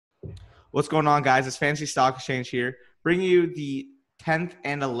What's going on, guys? It's Fantasy Stock Exchange here, bringing you the 10th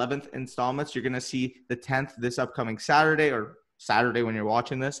and 11th installments. You're going to see the 10th this upcoming Saturday, or Saturday when you're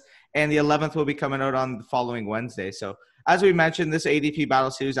watching this, and the 11th will be coming out on the following Wednesday. So as we mentioned, this ADP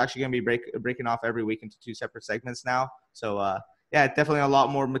Battle Series is actually going to be breaking off every week into two separate segments now. So, yeah, definitely a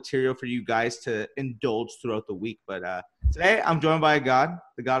lot more material for you guys to indulge throughout the week. But today I'm joined by a god,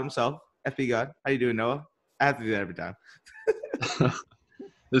 the god himself, FB God. How you doing, Noah? I have to do that every time.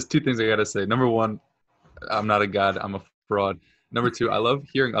 There's two things I got to say. Number one, I'm not a god. I'm a fraud. Number two, I love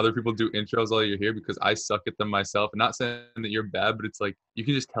hearing other people do intros while you're here because I suck at them myself. I'm not saying that you're bad, but it's like you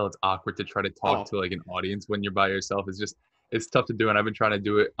can just tell it's awkward to try to talk to like an audience when you're by yourself. It's tough to do, and I've been trying to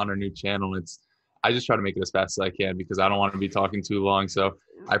do it on our new channel. I just try to make it as fast as I can because I don't want to be talking too long. So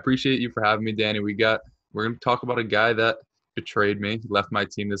I appreciate you for having me, Danny. We're going to talk about a guy that betrayed me. He left my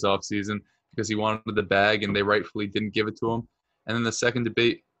team this offseason because he wanted the bag and they rightfully didn't give it to him. And then the second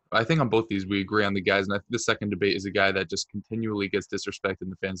debate, I think on both these we agree on the guys. And I think the second debate is a guy that just continually gets disrespected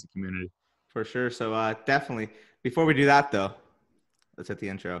in the fantasy community. For sure. So definitely. Before we do that, though, let's hit the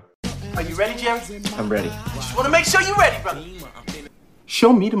intro. Are you ready, Jerry? I'm ready. Just want to make sure you're ready, brother.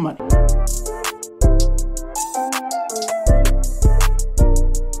 Show me the money.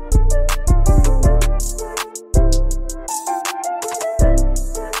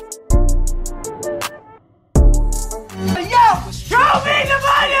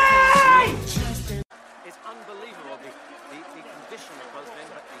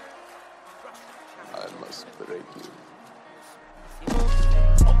 I must break you.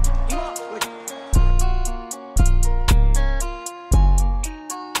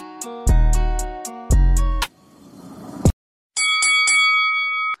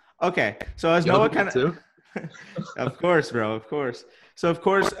 Okay, so as Noah kind of, of course, bro, of course. So of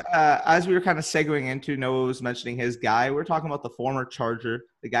course, as we were kind of segueing into, Noah was mentioning his guy. We're talking about the former Charger,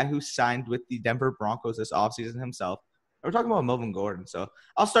 the guy who signed with the Denver Broncos this offseason himself. We're talking about Melvin Gordon. So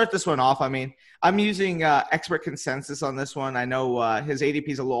I'll start this one off. I mean, I'm using expert consensus on this one. I know his ADP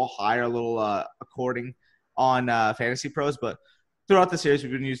is a little higher, a little according on Fantasy Pros, but throughout the series,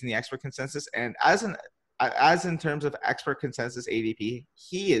 we've been using the expert consensus. And as in terms of expert consensus ADP,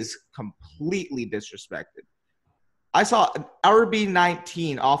 he is completely disrespected. I saw an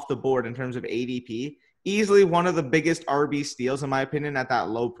RB19 off the board in terms of ADP. Easily one of the biggest RB steals, in my opinion, at that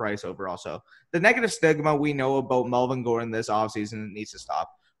low price overall. So the negative stigma we know about Melvin Gordon this offseason needs to stop.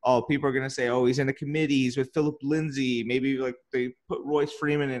 Oh, people are going to say, oh, he's in the committees with Philip Lindsay. Maybe like they put Royce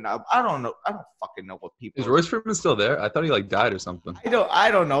Freeman in. I don't know. I don't fucking know what people. Is Royce Freeman still there? I thought he died or something.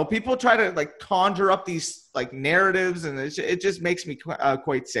 I don't know. People try to conjure up these narratives, and it just makes me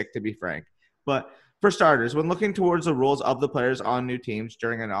quite sick, to be frank. But for starters, when looking towards the roles of the players on new teams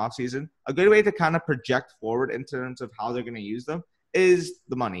during an offseason, a good way to kind of project forward in terms of how they're going to use them is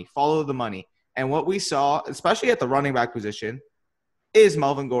the money. Follow the money. And what we saw, especially at the running back position, is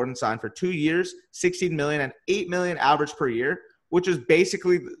Melvin Gordon signed for 2 years, $16 million and $8 million average per year, which is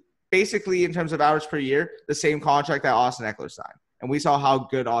basically in terms of average per year, the same contract that Austin Eckler signed. And we saw how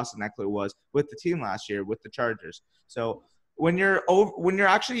good Austin Eckler was with the team last year with the Chargers. So when you're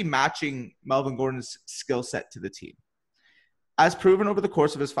actually matching Melvin Gordon's skill set to the team, as proven over the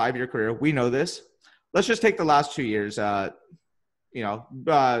course of his 5-year career, we know this. Let's just take the last 2 years. The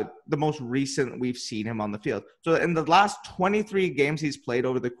most recent we've seen him on the field. So in the last 23 games he's played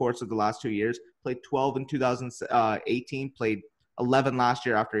over the course of the last 2 years, played 12 in 2018, played 11 last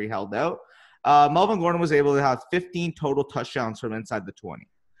year after he held out. Melvin Gordon was able to have 15 total touchdowns from inside the 20.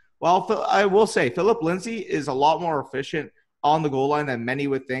 Well, I will say Philip Lindsay is a lot more efficient on the goal line than many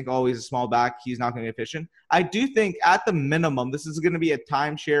would think. Oh, he's a small back. He's not going to be efficient. I do think at the minimum, this is going to be a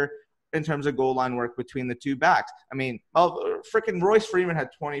timeshare in terms of goal line work between the two backs. I mean, freaking Royce Freeman had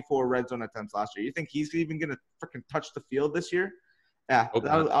 24 red zone attempts last year. You think he's even going to freaking touch the field this year? Yeah, okay.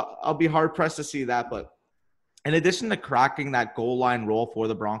 I'll be hard-pressed to see that. But in addition to cracking that goal line role for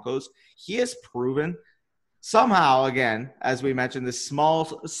the Broncos, he has proven somehow, again, as we mentioned, this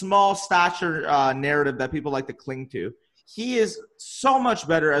small stature narrative that people like to cling to, he is so much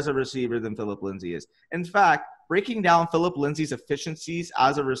better as a receiver than Philip Lindsay is. In fact, breaking down Philip Lindsay's efficiencies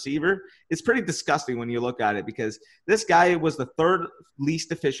as a receiver is pretty disgusting when you look at it, because this guy was the third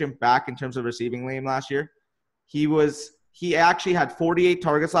least efficient back in terms of receiving lane last year. He actually had 48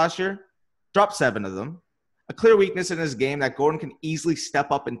 targets last year, dropped 7 of them. A clear weakness in his game that Gordon can easily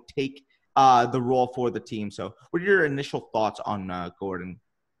step up and take the role for the team. So what are your initial thoughts on Gordon?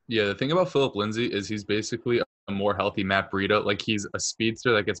 Yeah, the thing about Philip Lindsay is he's basically a more healthy Matt Breida. Like, he's a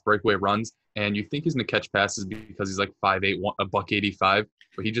speedster that gets breakaway runs, and you think he's going to catch passes because he's like 5'8", $185,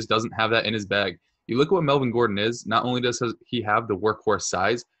 but he just doesn't have that in his bag. You look at what Melvin Gordon is. Not only does he have the workhorse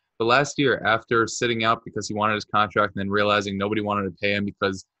size, But last year, after sitting out because he wanted his contract and then realizing nobody wanted to pay him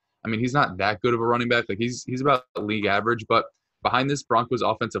because, I mean, he's not that good of a running back. Like he's about league average, but behind this Broncos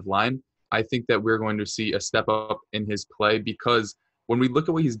offensive line, I think that we're going to see a step up in his play because when we look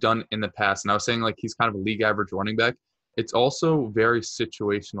at what he's done in the past, and I was saying like he's kind of a league average running back, it's also very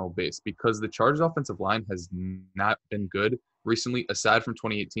situational based because the Chargers offensive line has not been good recently, aside from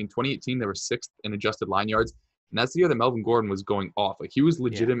 2018. 2018, they were sixth in adjusted line yards. And that's the year that Melvin Gordon was going off. Like he was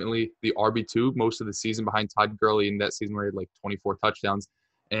legitimately the RB2 most of the season behind Todd Gurley in that season where he had like 24 touchdowns.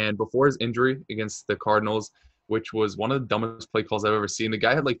 And before his injury against the Cardinals, which was one of the dumbest play calls I've ever seen, the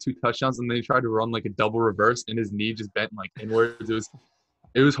guy had like 2 touchdowns and then he tried to run like a double reverse and his knee just bent like inwards.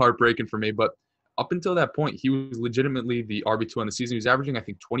 It was heartbreaking for me. But up until that point, he was legitimately the RB2 on the season. He was averaging, I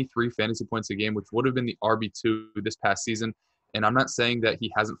think, 23 fantasy points a game, which would have been the RB2 this past season. And I'm not saying that he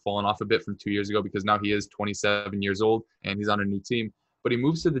hasn't fallen off a bit from 2 years ago because now he is 27 years old and he's on a new team. But he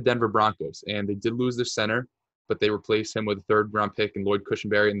moves to the Denver Broncos, and they did lose their center, but they replaced him with a third-round pick in Lloyd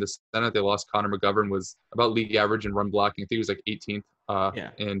Cushenberry. In the center, they lost Connor McGovern, was about league average in run blocking. I think he was like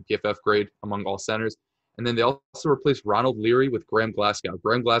 18th in PFF grade among all centers. And then they also replaced Ronald Leary with Graham Glasgow.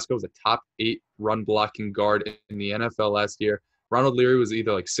 Graham Glasgow was a top 8 run blocking guard in the NFL last year. Ronald Leary was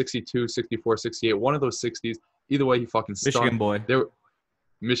either like 62, 64, 68, one of those 60s. Either way, he fucking stunk. Michigan boy.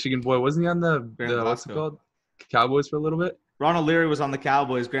 Michigan boy. Wasn't he on the what's it called? Cowboys for a little bit? Ronald Leary was on the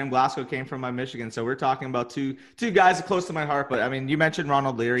Cowboys. Graham Glasgow came from my Michigan. So we're talking about two guys close to my heart. But, I mean, you mentioned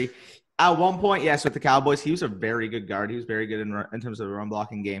Ronald Leary. At one point, yes, with the Cowboys, he was a very good guard. He was very good in terms of the run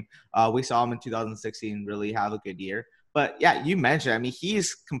blocking game. We saw him in 2016 really have a good year. But, yeah, you mentioned, I mean,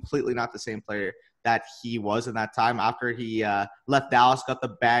 he's completely not the same player that he was in that time. After he left Dallas, got the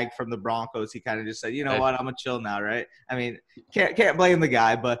bag from the Broncos, he kind of just said, you know what, I'm going to chill now, right? I mean, can't blame the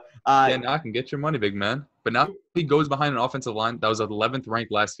guy. But yeah, now I can get your money, big man. But now he goes behind an offensive line that was 11th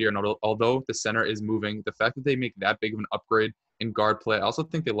ranked last year. And although the center is moving, the fact that they make that big of an upgrade in guard play, I also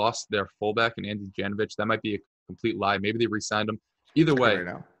think they lost their fullback in Andy Janovich. That might be a complete lie. Maybe they re-signed him. Either way,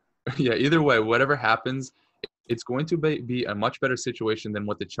 either way, whatever happens, it's going to be a much better situation than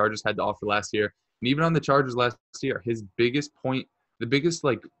what the Chargers had to offer last year. And even on the Chargers last year, his biggest point, the biggest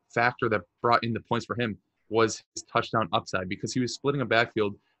like factor that brought in the points for him was his touchdown upside because he was splitting a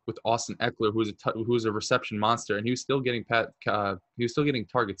backfield with Austin Eckler, who was a reception monster, and he was still getting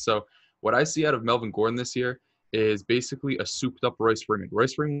targets. So what I see out of Melvin Gordon this year is basically a souped-up Royce Freeman.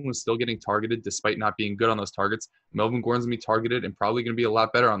 Royce Freeman was still getting targeted despite not being good on those targets. Melvin Gordon's going to be targeted and probably going to be a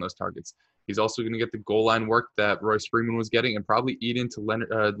lot better on those targets. He's also going to get the goal line work that Royce Freeman was getting and probably eat into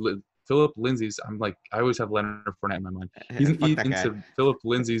Philip Lindsay's. I always have Leonard Fournette in my mind. He's going to eat into Philip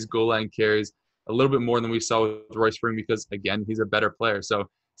Lindsay's goal line carries a little bit more than we saw with Royce Freeman because, again, he's a better player. So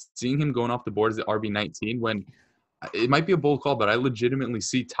seeing him going off the board as the RB19 when it might be a bold call, but I legitimately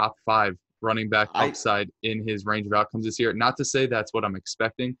see top 5 running back upside in his range of outcomes this year. Not to say that's what I'm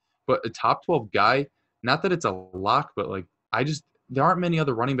expecting, but a top 12 guy, not that it's a lock, but like there aren't many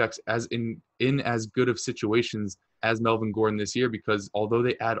other running backs as in as good of situations as Melvin Gordon this year because although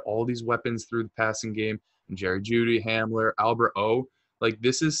they add all these weapons through the passing game, Jerry Jeudy, Hamler, Albert O, like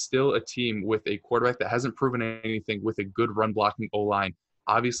this is still a team with a quarterback that hasn't proven anything with a good run blocking O-line.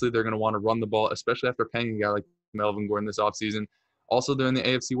 Obviously, they're going to want to run the ball, especially after paying a guy like Melvin Gordon this offseason. Also, they're in the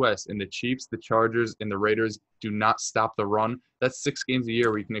AFC West, and the Chiefs, the Chargers, and the Raiders do not stop the run. That's 6 games a year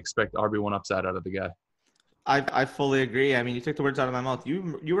where you can expect RB1 upside out of the guy. I fully agree. I mean, you took the words out of my mouth.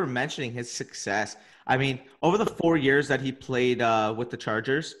 You were mentioning his success. I mean, over the 4 years that he played with the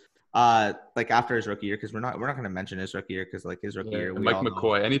Chargers, like after his rookie year, because we're not going to mention his rookie year because like his rookie year, Mike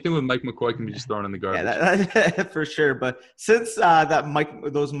McCoy, anything with Mike McCoy can be just thrown in the garbage. Yeah, for sure. But since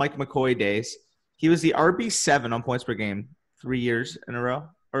those Mike McCoy days, he was the RB7 on points per game 3 years in a row.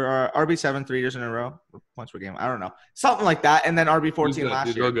 Or RB7 3 years in a row, points per game. I don't know. Something like that. And then RB14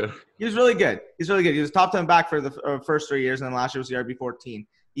 last year. Good. He was really good. He's really good. He was top 10 back for the first 3 years, and then last year was the RB14,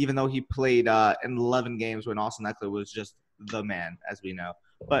 even though he played in 11 games when Austin Eckler was just the man, as we know.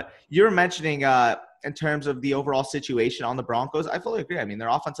 But you were mentioning in terms of the overall situation on the Broncos, I fully agree. I mean, their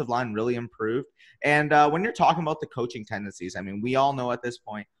offensive line really improved. And when you're talking about the coaching tendencies, I mean, we all know at this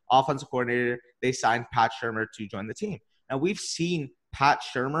point, offensive coordinator, they signed Pat Shurmur to join the team. Now, we've seen Pat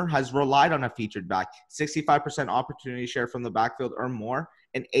Shurmur has relied on a featured back, 65% opportunity share from the backfield or more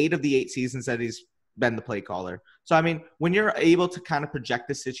in 8 of the 8 seasons that he's been the play caller. So, I mean, when you're able to kind of project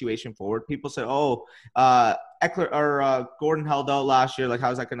this situation forward, people say, Eckler or Gordon held out last year. Like,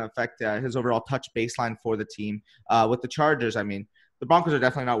 how is that going to affect his overall touch baseline for the team with the Chargers? I mean, the Broncos are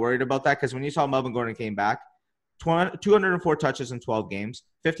definitely not worried about that because when you saw Melvin Gordon came back, 204 touches in 12 games,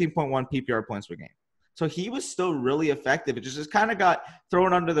 15.1 PPR points per game. So he was still really effective. It just kind of got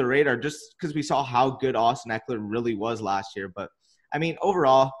thrown under the radar just because we saw how good Austin Eckler really was last year. But, I mean,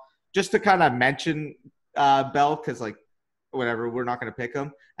 overall, just to kind of mention Bell, because, like, whatever, we're not going to pick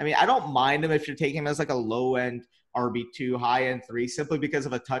him. I mean, I don't mind him if you're taking him as, like, a low-end RB2, high-end 3, simply because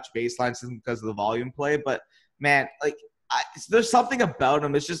of a touch baseline, simply because of the volume play. But, man, like, there's something about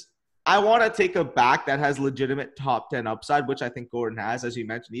him. It's just I want to take a back that has legitimate top 10 upside, which I think Gordon has, as you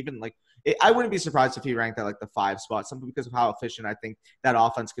mentioned. Even like I wouldn't be surprised if he ranked at like the 5 spot, simply because of how efficient I think that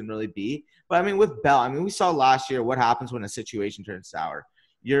offense can really be. But I mean, with Bell, I mean, we saw last year what happens when a situation turns sour.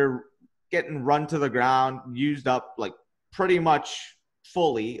 You're getting run to the ground, used up like pretty much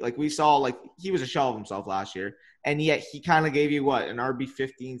fully. Like we saw, like he was a shell of himself last year, and yet he kind of gave you what, an RB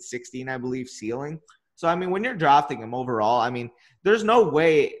 15, 16, I believe, ceiling. So I mean, when you're drafting him overall, I mean, there's no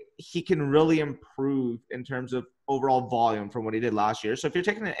way he can really improve in terms of overall volume from what he did last year. So if you're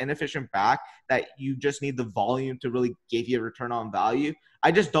taking an inefficient back that you just need the volume to really give you a return on value,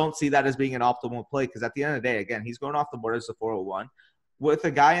 I just don't see that as being an optimal play, because at the end of the day, again, he's going off the board as a 401. With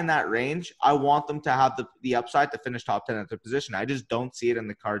a guy in that range, I want them to have the upside to finish top 10 at their position. I just don't see it in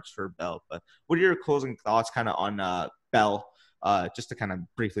the cards for Bell. But what are your closing thoughts kind of on Bell, just to kind of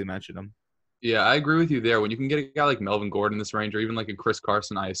briefly mention him? Yeah, I agree with you there. When you can get a guy like Melvin Gordon in this range, or even like a Chris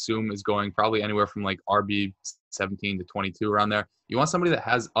Carson, I assume is going probably anywhere from like RB 17 to 22 around there. You want somebody that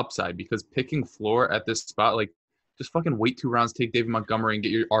has upside, because picking floor at this spot, like just fucking wait 2 rounds, take David Montgomery and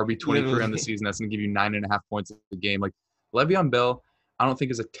get your RB 23 on the season. That's going to give you 9.5 points a game. Like Le'Veon Bell, I don't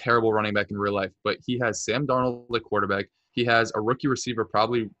think is a terrible running back in real life, but he has Sam Darnold at quarterback. He has a rookie receiver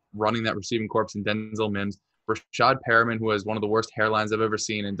probably running that receiving corps in Denzel Mims. Rashad Perriman, who has one of the worst hairlines I've ever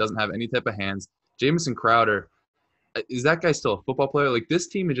seen and doesn't have any type of hands. Jamison Crowder, is that guy still a football player? Like this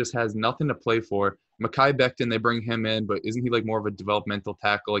team, it just has nothing to play for. Mekhi Becton, they bring him in, but isn't he like more of a developmental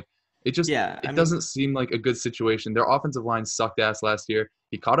tackle? Like it just, doesn't seem like a good situation. Their offensive line sucked ass last year.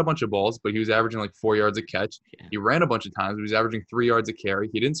 He caught a bunch of balls, but he was averaging like 4 yards a catch. Yeah. He ran a bunch of times. He was averaging 3 yards a carry.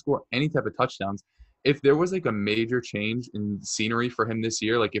 He didn't score any type of touchdowns. If there was like a major change in scenery for him this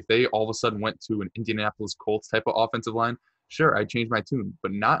year, like if they all of a sudden went to an Indianapolis Colts type of offensive line, sure, I'd change my tune.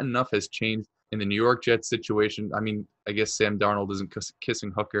 But not enough has changed in the New York Jets situation. I mean, I guess Sam Darnold isn't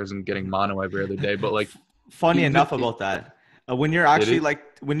kissing hookers and getting mono every other day, but like funny enough about that. When you're actually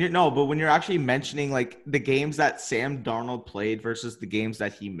when you're actually mentioning like the games that Sam Darnold played versus the games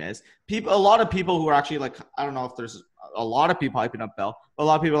that he missed, a lot of people who are actually like, I don't know if there's a lot of people hyping up Bell, but a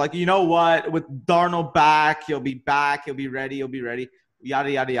lot of people are like, you know what, with Darnold back, he'll be ready,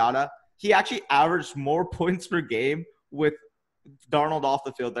 yada, yada, yada. He actually averaged more points per game with Darnold off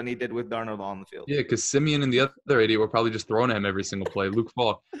the field than he did with Darnold on the field. Yeah, because Simeon and the other idiot were probably just throwing at him every single play. Luke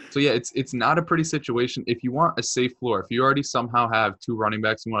Falk. So yeah, it's not a pretty situation. If you want a safe floor, if you already somehow have 2 running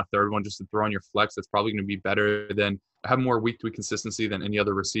backs, you want a third one just to throw on your flex, that's probably going to be better than have more week-to-week consistency than any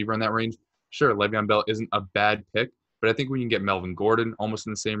other receiver in that range. Sure, Le'Veon Bell isn't a bad pick, but I think when you can get Melvin Gordon almost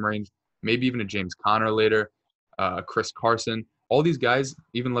in the same range, maybe even a James Conner later, Chris Carson, all these guys,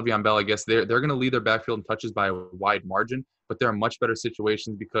 even Le'Veon Bell, I guess they're going to lead their backfield in touches by a wide margin, but they're in much better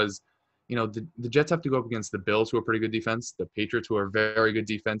situations because, you know, the Jets have to go up against the Bills, who are pretty good defense, the Patriots, who are very good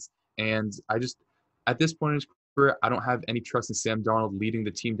defense, and I just, at this point in his career, I don't have any trust in Sam Darnold leading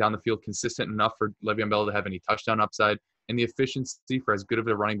the team down the field consistent enough for Le'Veon Bell to have any touchdown upside, and the efficiency, for as good of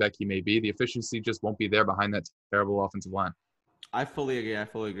a running back he may be, the efficiency just won't be there behind that terrible offensive line. I fully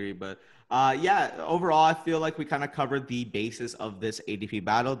agree. But yeah, overall, I feel like we kind of covered the basis of this ADP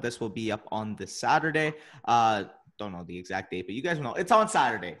battle. This will be up on this Saturday. Don't know the exact date, but you guys know it's on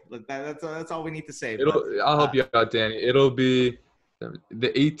Saturday. Look, that's all we need to say. I'll help you out, Danny. It'll be the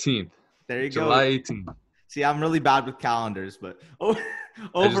 18th. There you go. July 18th. See, I'm really bad with calendars, but overall,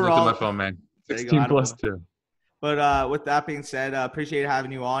 I just looked at my phone, man. 16 plus 2. But with that being said, appreciate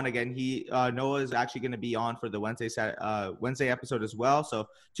having you on again. Noah is actually going to be on for the Wednesday episode as well. So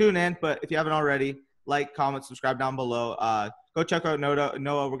tune in. But if you haven't already, like, comment, subscribe down below. Go check out Noah.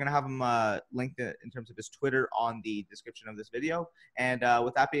 We're going to have him linked in terms of his Twitter on the description of this video. And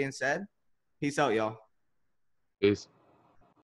with that being said, peace out, y'all. Peace.